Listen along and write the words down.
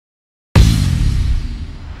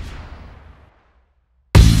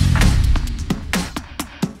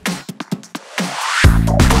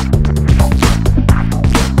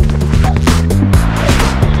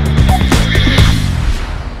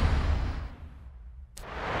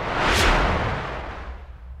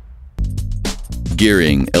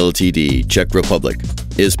GÜHRING Ltd. Czech Republic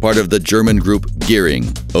is part of the German group GÜHRING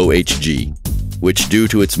OHG, which due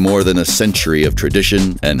to its more than a century of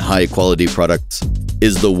tradition and high-quality products,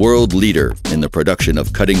 is the world leader in the production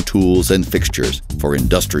of cutting tools and fixtures for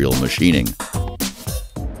industrial machining.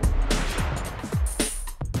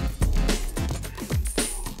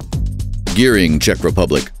 GÜHRING Czech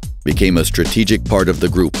Republic became a strategic part of the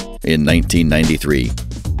group in 1993,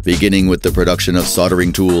 beginning with the production of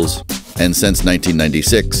soldering tools, and since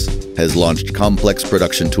 1996 has launched complex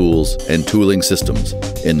production tools and tooling systems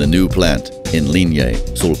in the new plant in Líně,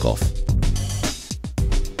 Sulkov.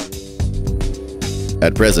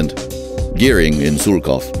 At present, GÜHRING in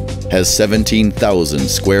Sulkov has 17,000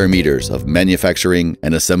 square meters of manufacturing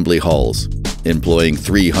and assembly halls, employing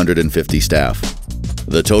 350 staff.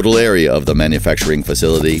 The total area of the manufacturing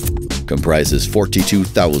facility comprises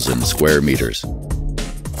 42,000 square meters.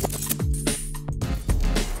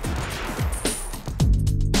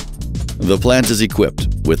 The plant is equipped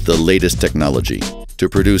with the latest technology to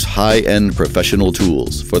produce high-end professional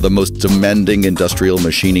tools for the most demanding industrial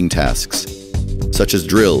machining tasks, such as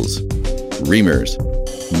drills, reamers,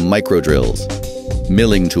 micro-drills,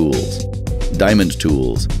 milling tools, diamond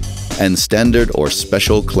tools, and standard or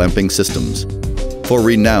special clamping systems for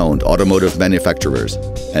renowned automotive manufacturers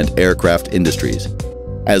and aircraft industries,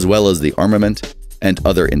 as well as the armament and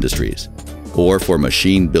other industries, or for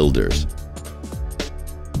machine builders.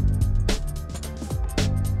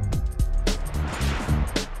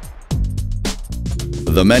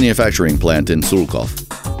 The manufacturing plant in Sulkov,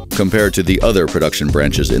 compared to the other production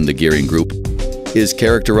branches in the GÜHRING Group, is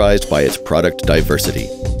characterized by its product diversity.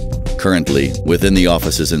 Currently, within the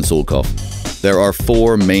offices in Sulkov, there are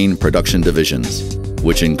 4 main production divisions,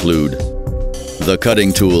 which include the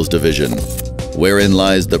Cutting Tools Division, wherein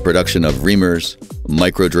lies the production of reamers,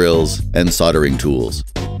 micro-drills, and soldering tools,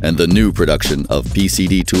 and the new production of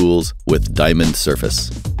PCD tools with diamond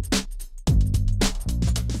surface.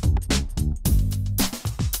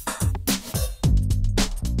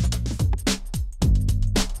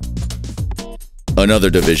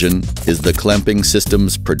 Another division is the Clamping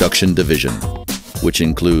Systems Production Division, which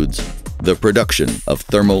includes the production of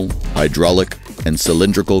thermal, hydraulic, and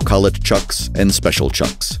cylindrical collet chucks and special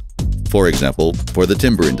chucks, for example, for the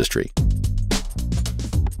timber industry.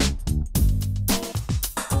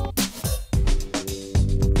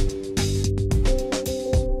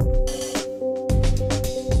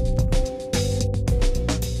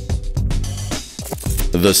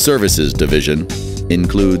 The Services Division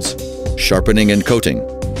includes sharpening and coating,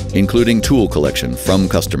 including tool collection from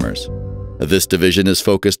customers. This division is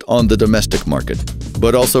focused on the domestic market,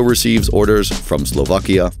 but also receives orders from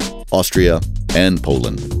Slovakia, Austria, and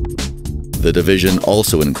Poland. The division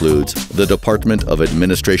also includes the Department of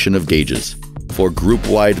Administration of Gauges for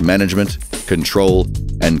group-wide management, control,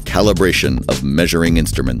 and calibration of measuring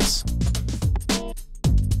instruments.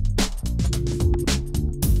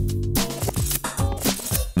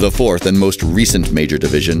 The fourth and most recent major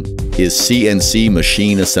division is CNC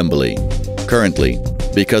Machine Assembly. Currently,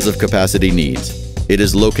 because of capacity needs, it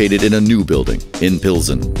is located in a new building in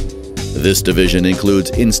Pilsen. This division includes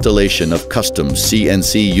installation of custom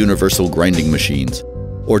CNC universal grinding machines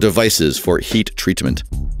or devices for heat treatment,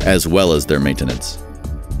 as well as their maintenance.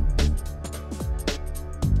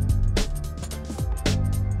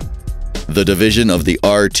 The division of the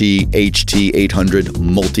RT-HT800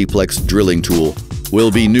 multiplex drilling tool will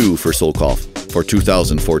be new for Sulkov for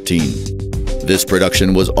 2014. This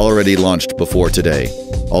production was already launched before today,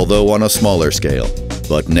 although on a smaller scale.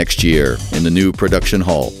 But next year, in the new production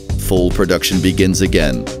hall, full production begins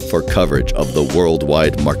again for coverage of the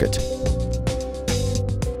worldwide market.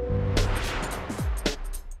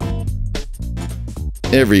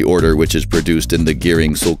 Every order which is produced in the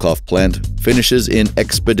GÜHRING Sulkov plant finishes in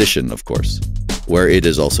expedition, of course, where it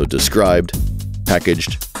is also described,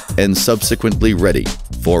 packaged, and subsequently ready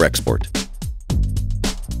for export.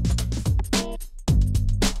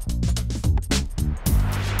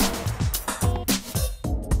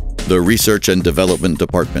 The Research and Development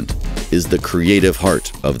Department is the creative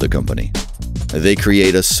heart of the company. They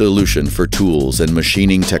create a solution for tools and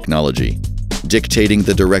machining technology, dictating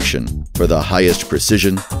the direction for the highest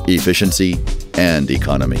precision, efficiency, and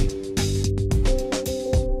economy.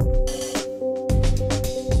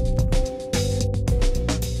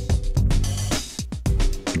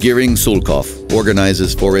 GÜHRING Sulkov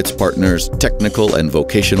organizes for its partners technical and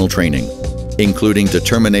vocational training, including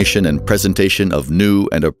determination and presentation of new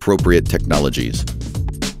and appropriate technologies.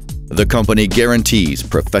 The company guarantees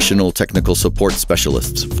professional technical support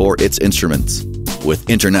specialists for its instruments with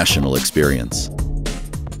international experience.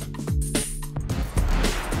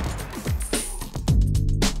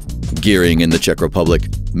 GÜHRING in the Czech Republic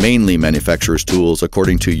mainly manufactures tools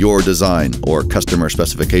according to your design or customer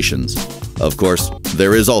specifications. Of course,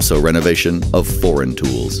 there is also renovation of foreign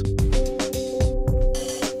tools.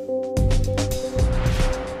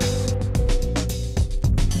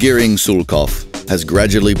 GÜHRING Sulkov has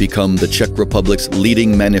gradually become the Czech Republic's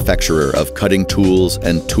leading manufacturer of cutting tools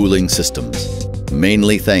and tooling systems,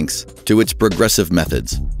 mainly thanks to its progressive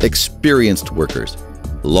methods, experienced workers,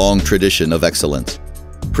 long tradition of excellence,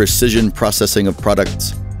 precision processing of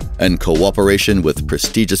products, and cooperation with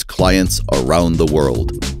prestigious clients around the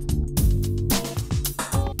world.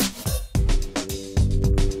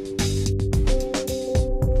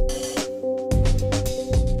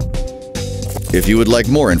 If you would like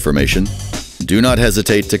more information, do not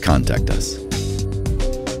hesitate to contact us.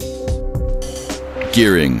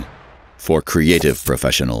 GÜHRING, for creative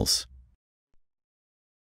professionals.